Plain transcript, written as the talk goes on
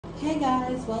Hey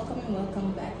guys, welcome and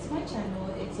welcome back to my channel.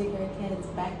 It's your girl Kids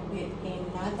back with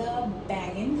another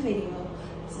banging video.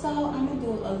 So I'm gonna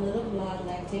do a little vlog,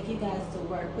 like take you guys to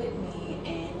work with me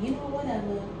and you know,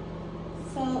 whatever.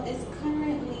 So it's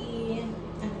currently,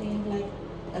 I think, like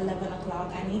 11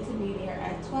 o'clock. I need to be there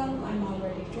at 12. I'm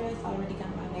already dressed, already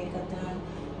got my makeup done,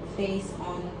 face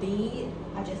on bead.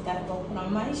 I just gotta go put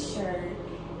on my shirt.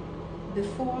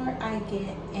 Before I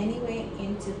get anyway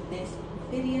into this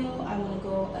video, I want to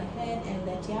go ahead and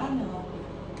let y'all know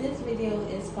this video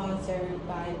is sponsored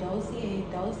by Dossiers.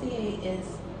 Dossiers is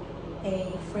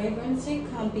a fragrance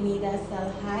company that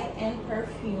sells high-end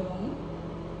perfume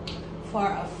for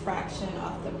a fraction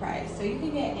of the price. So you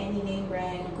can get any name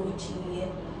brand, Gucci,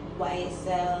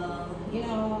 YSL, you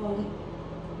know,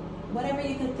 whatever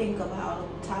you could think about,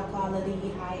 top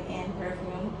quality, high-end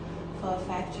perfume for a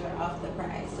fraction of the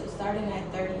price. So starting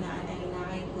at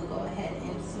 $39.99, we'll go ahead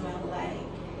and smell like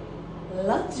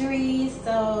luxury.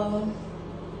 So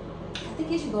I think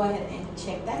you should go ahead and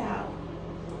check that out,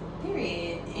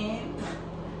 period, and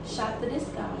shop the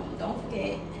discount. Don't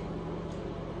forget,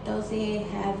 Dossiers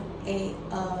have a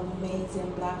amazing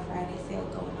Black Friday sale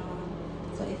going on.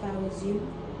 So if I were you,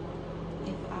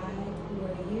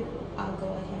 I'll go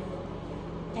ahead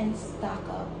and stock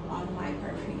up on my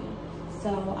perfume. So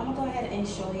I'm gonna go ahead and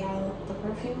show y'all the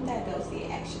perfume that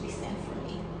Dossiers actually sent for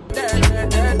me.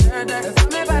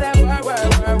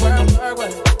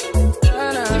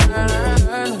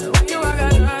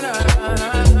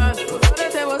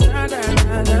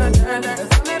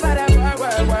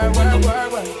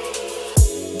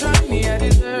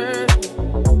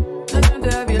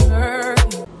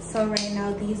 So right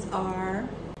now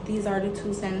these are the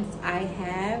 2 scents I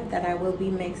have that I will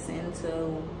be mixing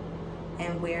to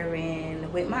and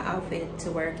wearing with my outfit to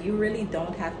work. You really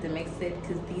don't have to mix it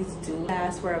because these do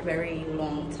last for a very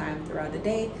long time throughout the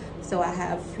day. So I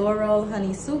have floral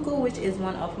honeysuckle, which is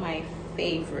one of my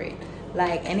favorite.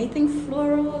 Like anything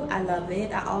floral, I love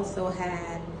it. I also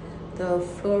had the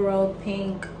floral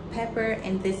pink pepper,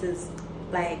 and this is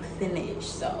like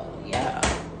finished. So yeah,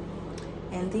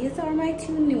 and these are my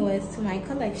 2 newest to my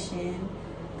collection,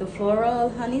 the floral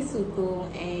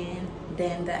honeysuckle and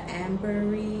then the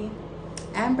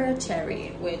amber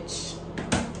cherry, which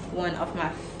one of my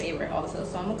favorite also.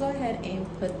 So I'm gonna go ahead and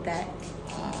put that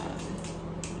on,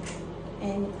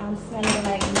 and I'm smelling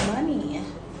like money.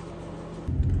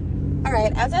 All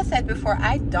right, as I said before,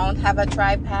 I don't have a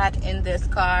tripod in this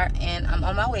car and I'm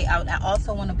on my way out. I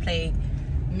also want to play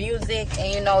music,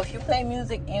 and you know, if you play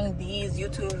music in these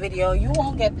YouTube videos, you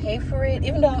won't get paid for it,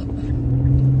 even though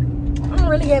I don't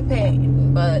really get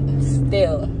paid, but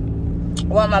still I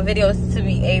want my videos to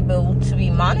be able to be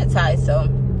monetized. So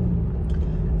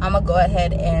I'm gonna go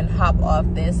ahead and hop off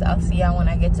this. I'll see y'all when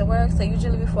I get to work. So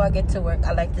usually before I get to work,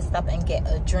 I like to stop and get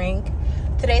a drink.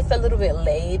 Today's a little bit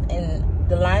late, and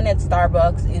the line at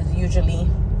Starbucks is usually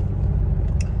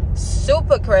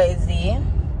super crazy.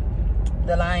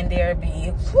 The line there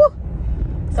be whew.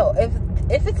 So if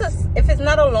it's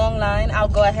not a long line, I'll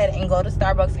go ahead and go to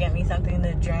Starbucks to get me something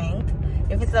to drink.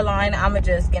 If it's a line, I'ma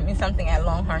just get me something at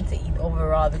Longhorn to eat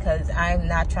overall, because I'm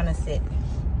not trying to sit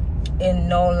in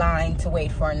no line to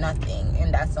wait for nothing,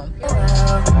 and that's on period.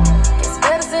 It's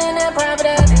medicine and private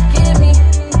that they give me.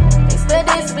 Expect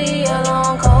this to be a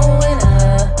long cold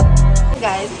winter. Hey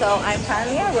guys, so I'm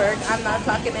finally at work. I'm not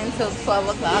clocking in until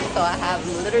 12 o'clock, so I have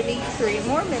literally 3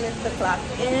 more minutes to clock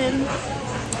in.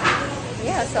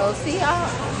 Yeah, so see y'all.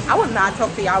 I will not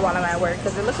talk to y'all while I'm at work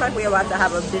because it looks like we're about to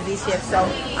have a busy shift. So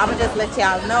I'm gonna just let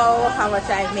y'all know how much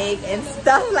I make and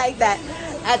stuff like that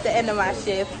at the end of my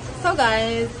shift. So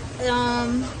guys,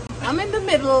 I'm in the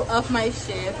middle of my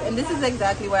shift, and this is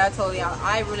exactly what I told y'all.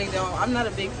 I'm not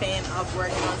a big fan of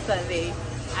working on Sunday.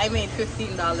 I made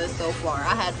 $15 so far.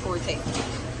 I had 4 tables.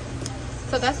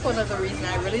 So that's one of the reasons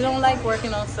I really don't like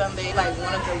working on Sunday, like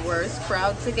one of the worst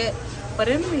crowds to get. But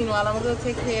in the meanwhile, I'm gonna go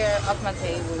take care of my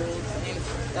tables and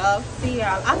stuff. See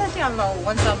y'all. I'll let y'all know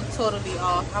once I'm totally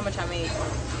off how much I made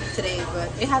today, but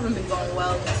it hasn't been going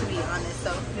well, to be honest.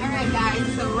 So all right guys,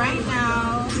 so right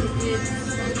now it's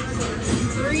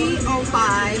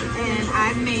 3:05 and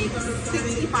I've made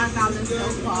 $65 so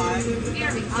far.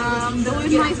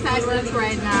 Doing my side work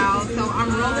right now. So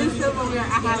I'm rolling silverware.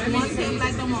 I have 1 table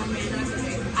at the moment.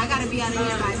 I gotta be out of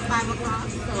here by 5 o'clock,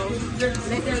 so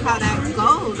let's see how that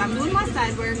goes. I'm doing my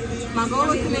side work. My goal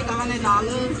is to make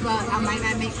 $100, but I might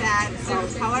not make that, so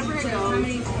however it goes.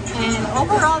 And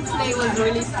overall today was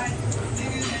really slow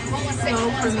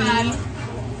for me.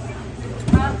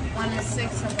 1 is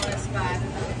 6 and 1 is 5.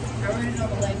 I already know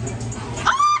the light.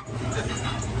 Ah!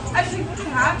 I think what's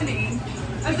happening?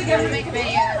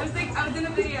 was like, I was in a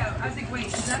video. I was like, wait,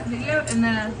 is that video? And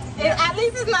then at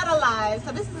least it's not alive.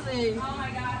 So this is a. oh my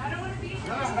god, I don't want to be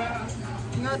here.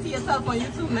 You gonna see yourself on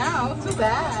YouTube now. Too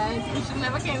bad. You should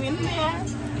never came in there.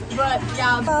 But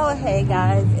y'all. Oh hey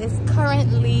guys, it's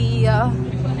currently.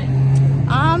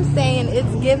 I'm saying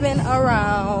it's given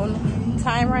around.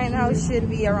 Time right now should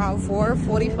be around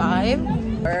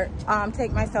 4:45.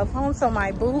 Take myself home so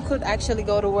my boo could actually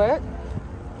go to work.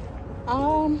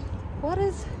 What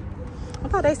is? I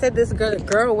thought they said this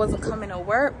girl wasn't coming to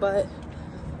work, but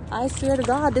I swear to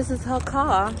God, this is her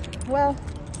car. Well,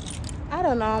 I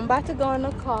don't know. I'm about to go in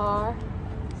the car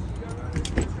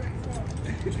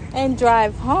and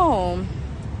drive home.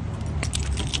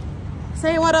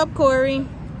 Say what up, Corey.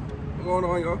 What's going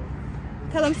on, y'all?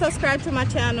 Tell them subscribe to my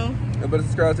channel. You better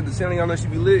subscribe to the channel. Y'all know she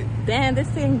be lit. Damn, this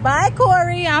thing. Bye,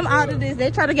 Corey. I'm out of this. They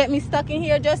try to get me stuck in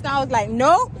here just now. I was like,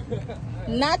 nope.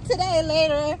 Not today,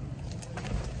 later.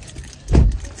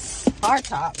 Hard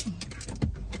top.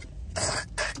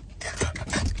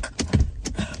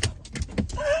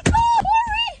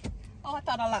 Oh, I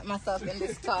thought I locked myself in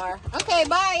this car. Okay,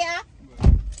 bye, yeah.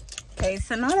 Okay,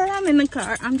 so now that I'm in the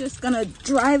car, I'm just gonna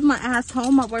drive my ass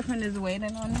home. My boyfriend is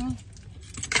waiting on me.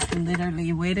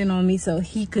 Literally waiting on me so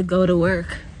he could go to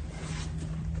work.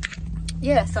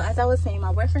 Yeah, so as I was saying,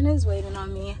 my boyfriend is waiting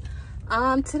on me.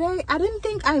 Today I didn't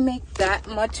think I make that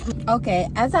much. Okay,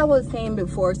 as I was saying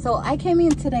before, so I came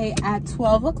in today at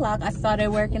 12 o'clock. I started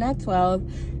working at 12.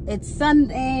 It's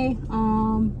Sunday.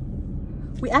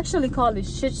 We actually call it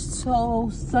shit show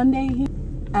Sunday here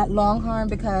at Longhorn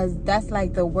because that's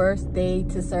like the worst day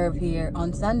to serve here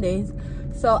on Sundays.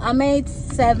 So I made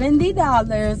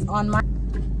 $70 on my.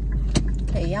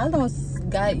 Okay, y'all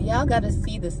gotta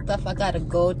see the stuff I gotta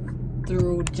go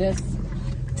through just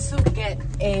to get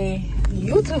a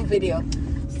YouTube video.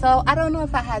 So I don't know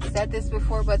if I had said this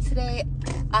before, but today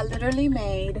I literally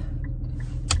made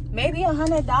maybe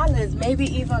 $100, maybe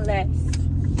even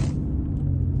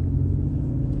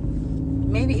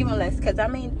less, because I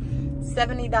made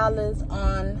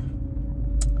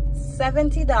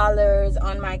 $70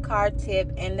 on my car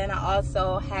tip, and then I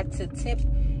also had to tip.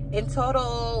 In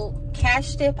total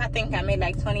cash tip, I think I made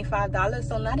like $25,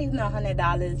 so not even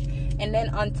 $100. And then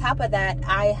on top of that,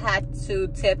 I had to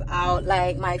tip out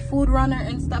like my food runner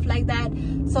and stuff like that.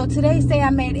 So today, say I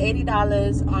made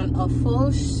 $80 on a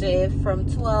full shift from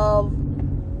 12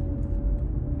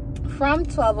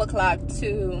 o'clock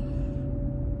to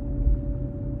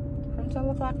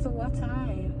what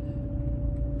time?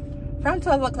 From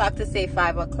 12 o'clock to say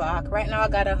 5 o'clock. Right now I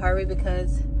gotta hurry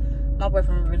because my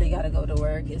boyfriend really gotta go to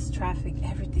work. It's traffic,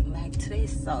 everything. Like today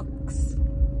sucks.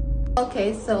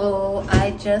 Okay, so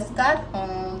I just got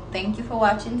home. Thank you for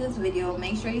watching this video.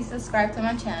 Make sure you subscribe to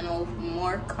my channel for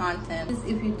more content.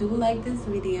 If you do like this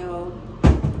video,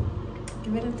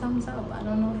 give it a thumbs up. I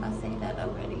don't know if I say that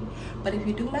already, but if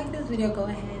you do like this video, go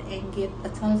ahead and give a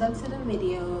thumbs up to the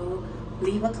video.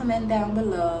 Leave a comment down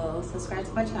below. Subscribe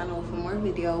to my channel for more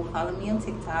video. Follow me on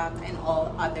TikTok and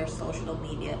all other social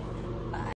media.